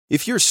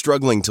If you're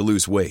struggling to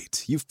lose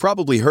weight, you've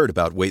probably heard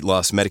about weight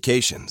loss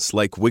medications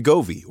like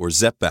Wegovy or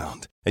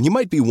Zepbound, and you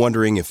might be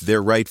wondering if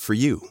they're right for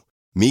you.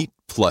 Meet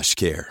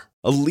PlushCare,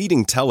 a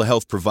leading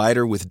telehealth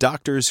provider with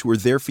doctors who are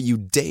there for you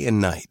day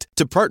and night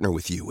to partner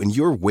with you in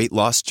your weight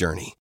loss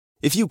journey.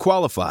 If you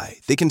qualify,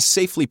 they can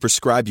safely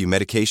prescribe you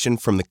medication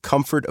from the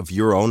comfort of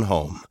your own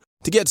home.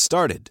 To get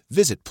started,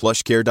 visit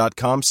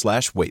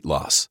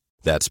plushcare.com/weightloss.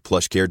 That's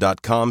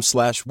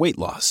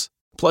plushcare.com/weightloss.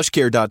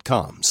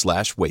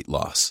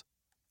 plushcare.com/weightloss.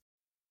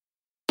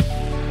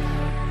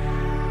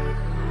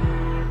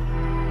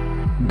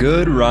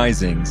 Good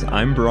risings.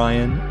 I'm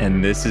Brian,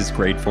 and this is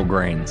Grateful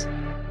Grains.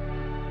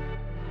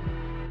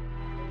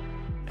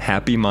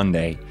 Happy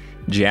Monday.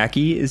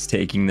 Jackie is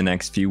taking the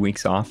next few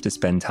weeks off to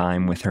spend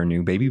time with her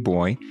new baby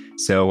boy,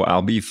 so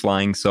I'll be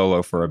flying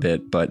solo for a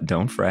bit, but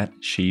don't fret,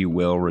 she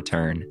will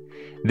return.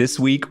 This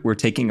week, we're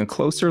taking a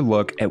closer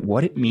look at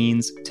what it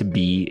means to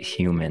be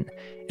human,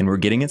 and we're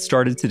getting it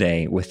started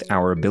today with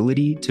our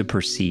ability to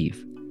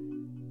perceive.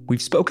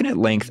 We've spoken at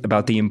length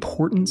about the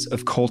importance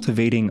of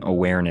cultivating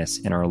awareness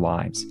in our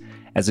lives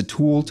as a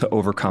tool to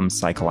overcome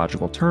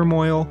psychological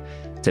turmoil,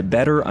 to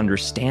better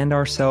understand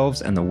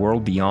ourselves and the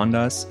world beyond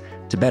us,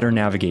 to better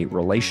navigate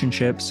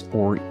relationships,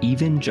 or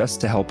even just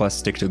to help us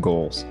stick to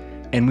goals.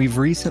 And we've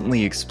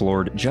recently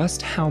explored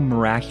just how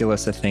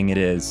miraculous a thing it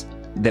is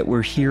that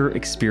we're here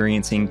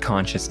experiencing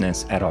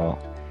consciousness at all.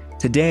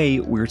 Today,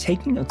 we're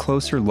taking a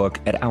closer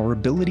look at our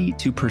ability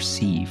to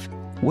perceive,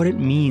 what it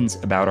means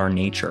about our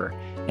nature,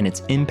 and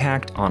its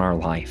impact on our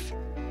life.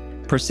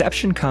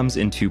 Perception comes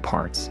in two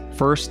parts.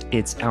 First,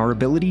 it's our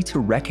ability to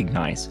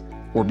recognize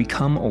or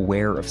become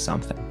aware of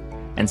something.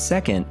 And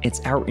second, it's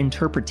our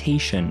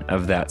interpretation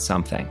of that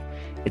something.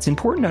 It's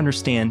important to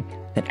understand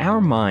that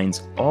our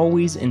minds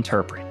always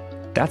interpret.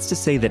 That's to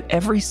say that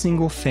every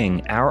single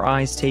thing our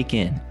eyes take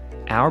in,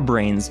 our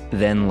brains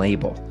then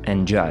label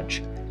and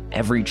judge.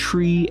 Every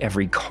tree,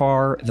 every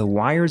car, the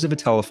wires of a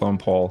telephone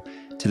pole,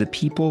 to the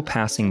people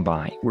passing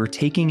by. We're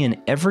taking in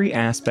every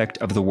aspect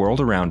of the world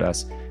around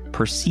us,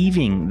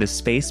 perceiving the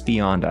space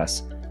beyond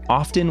us,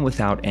 often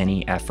without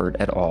any effort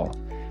at all.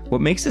 What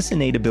makes this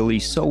innate ability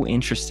so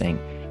interesting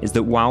is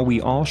that while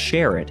we all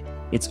share it,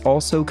 it's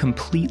also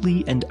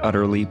completely and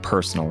utterly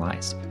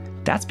personalized.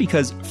 That's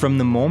because from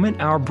the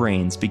moment our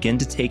brains begin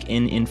to take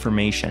in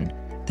information,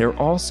 they're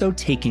also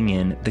taking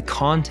in the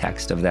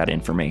context of that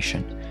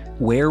information,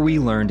 where we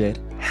learned it,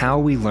 how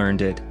we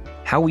learned it,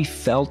 how we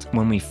felt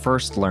when we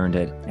first learned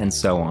it, and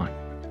so on.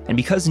 And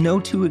because no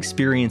two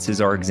experiences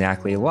are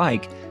exactly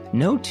alike,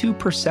 no two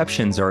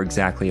perceptions are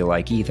exactly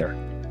alike either.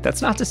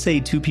 That's not to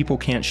say two people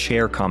can't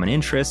share common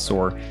interests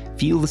or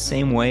feel the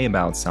same way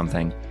about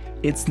something.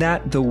 It's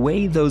that the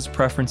way those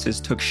preferences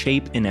took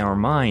shape in our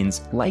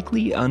minds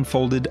likely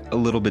unfolded a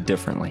little bit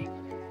differently.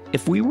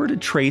 If we were to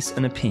trace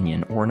an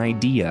opinion or an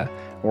idea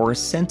or a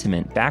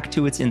sentiment back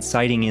to its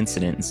inciting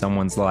incident in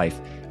someone's life,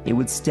 it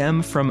would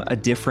stem from a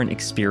different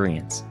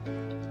experience.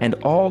 And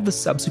all the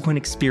subsequent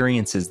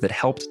experiences that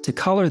helped to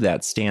color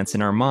that stance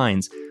in our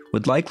minds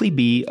would likely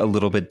be a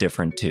little bit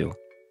different too.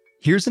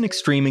 Here's an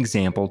extreme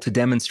example to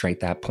demonstrate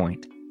that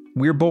point.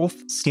 We're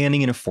both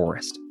standing in a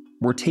forest.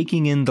 We're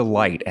taking in the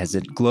light as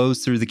it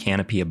glows through the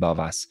canopy above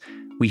us.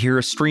 We hear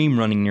a stream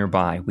running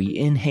nearby. We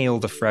inhale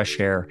the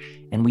fresh air,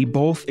 and we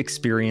both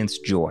experience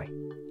joy.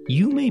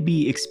 You may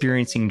be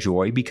experiencing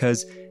joy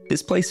because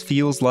this place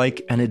feels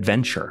like an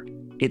adventure.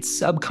 It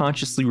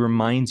subconsciously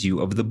reminds you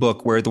of the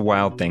book Where the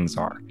Wild Things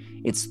Are.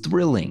 It's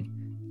thrilling.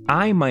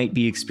 I might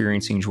be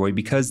experiencing joy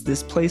because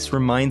this place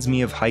reminds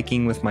me of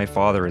hiking with my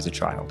father as a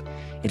child.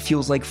 It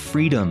feels like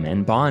freedom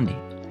and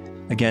bonding.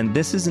 Again,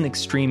 this is an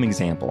extreme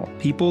example.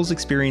 People's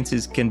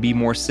experiences can be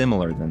more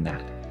similar than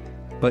that.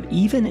 But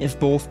even if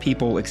both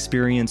people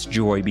experience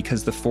joy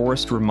because the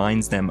forest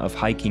reminds them of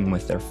hiking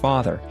with their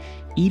father,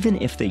 even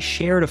if they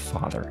shared a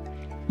father,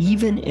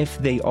 even if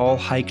they all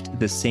hiked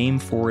the same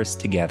forest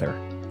together,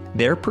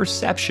 their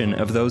perception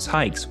of those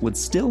hikes would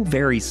still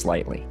vary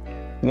slightly.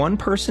 One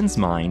person's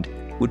mind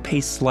would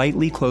pay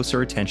slightly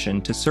closer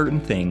attention to certain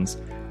things,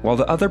 while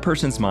the other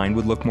person's mind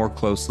would look more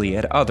closely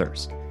at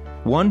others.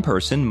 One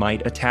person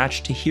might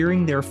attach to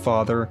hearing their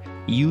father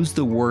use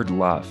the word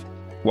love,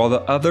 while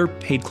the other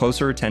paid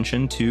closer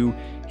attention to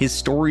his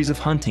stories of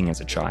hunting as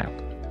a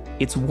child.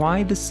 It's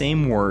why the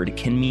same word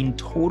can mean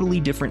totally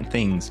different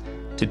things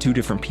to two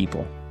different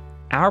people.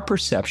 Our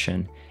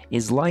perception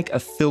is like a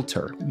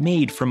filter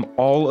made from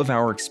all of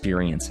our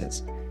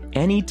experiences.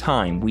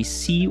 Anytime we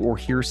see or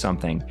hear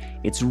something,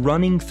 it's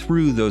running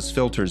through those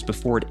filters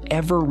before it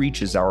ever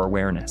reaches our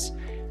awareness.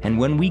 And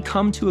when we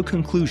come to a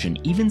conclusion,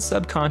 even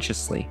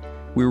subconsciously,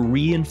 we're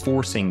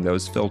reinforcing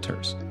those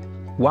filters.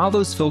 While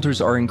those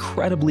filters are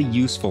incredibly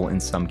useful in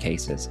some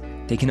cases,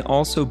 they can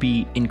also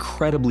be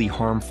incredibly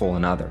harmful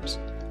in others.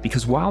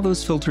 Because while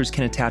those filters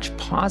can attach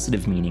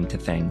positive meaning to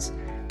things,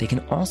 they can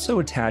also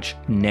attach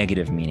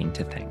negative meaning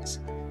to things.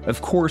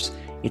 Of course,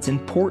 it's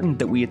important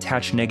that we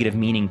attach negative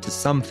meaning to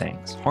some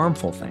things,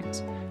 harmful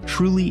things,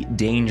 truly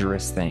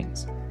dangerous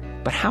things.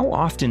 But how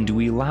often do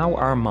we allow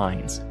our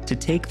minds to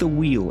take the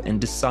wheel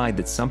and decide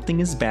that something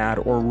is bad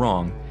or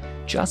wrong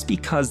just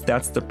because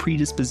that's the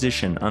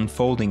predisposition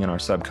unfolding in our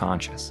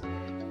subconscious?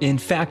 In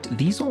fact,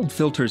 these old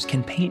filters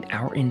can paint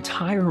our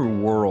entire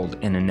world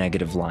in a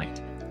negative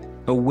light.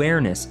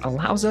 Awareness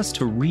allows us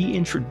to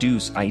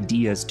reintroduce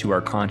ideas to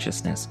our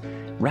consciousness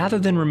rather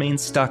than remain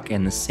stuck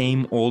in the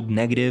same old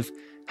negative,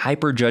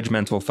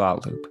 hyper-judgmental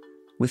thought loop.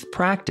 With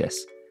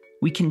practice,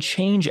 we can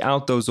change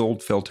out those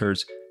old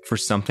filters for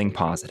something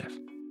positive.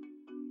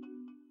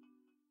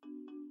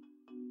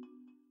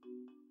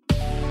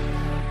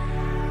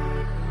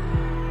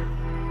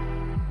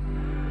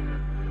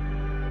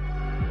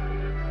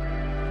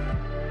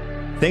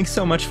 Thanks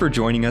so much for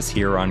joining us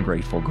here on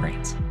Grateful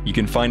Grains. You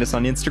can find us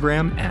on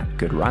Instagram at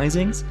Good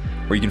Risings,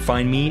 or you can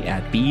find me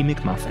at B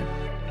McMuffin.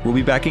 We'll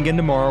be back again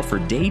tomorrow for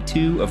day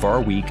 2 of our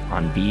week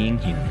on being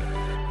human.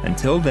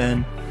 Until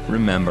then,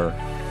 remember,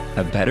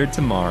 a better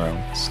tomorrow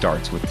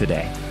starts with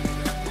today.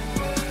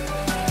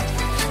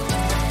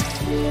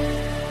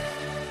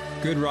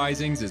 Good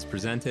Risings is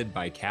presented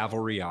by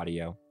Cavalry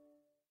Audio.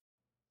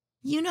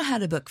 You know how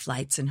to book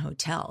flights and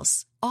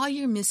hotels. All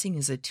you're missing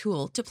is a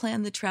tool to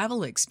plan the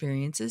travel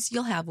experiences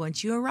you'll have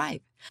once you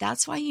arrive.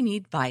 That's why you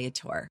need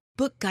Viator.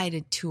 Book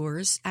guided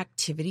tours,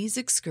 activities,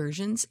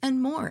 excursions,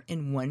 and more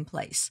in one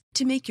place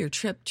to make your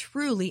trip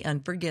truly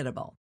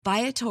unforgettable.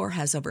 Viator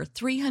has over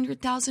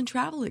 300,000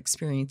 travel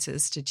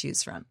experiences to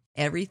choose from.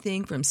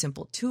 Everything from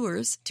simple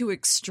tours to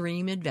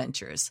extreme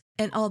adventures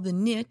and all the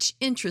niche,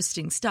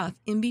 interesting stuff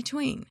in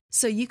between.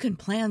 So you can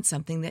plan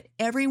something that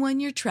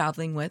everyone you're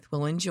traveling with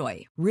will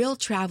enjoy. Real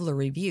traveler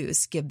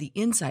reviews give the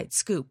inside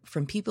scoop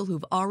from people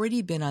who've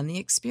already been on the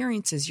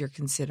experiences you're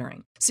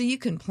considering. So you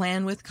can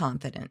plan with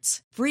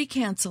confidence. Free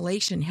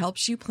cancellation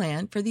helps you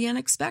plan for the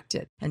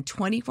unexpected. And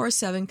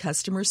 24/7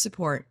 customer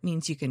support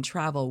means you can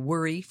travel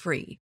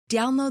worry-free.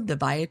 Download the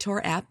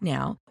Viator app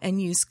now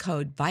and use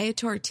code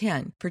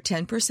Viator10 for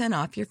 10%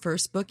 off your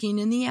first booking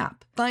in the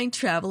app. Find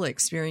travel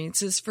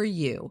experiences for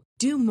you.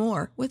 Do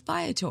more with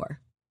Viator.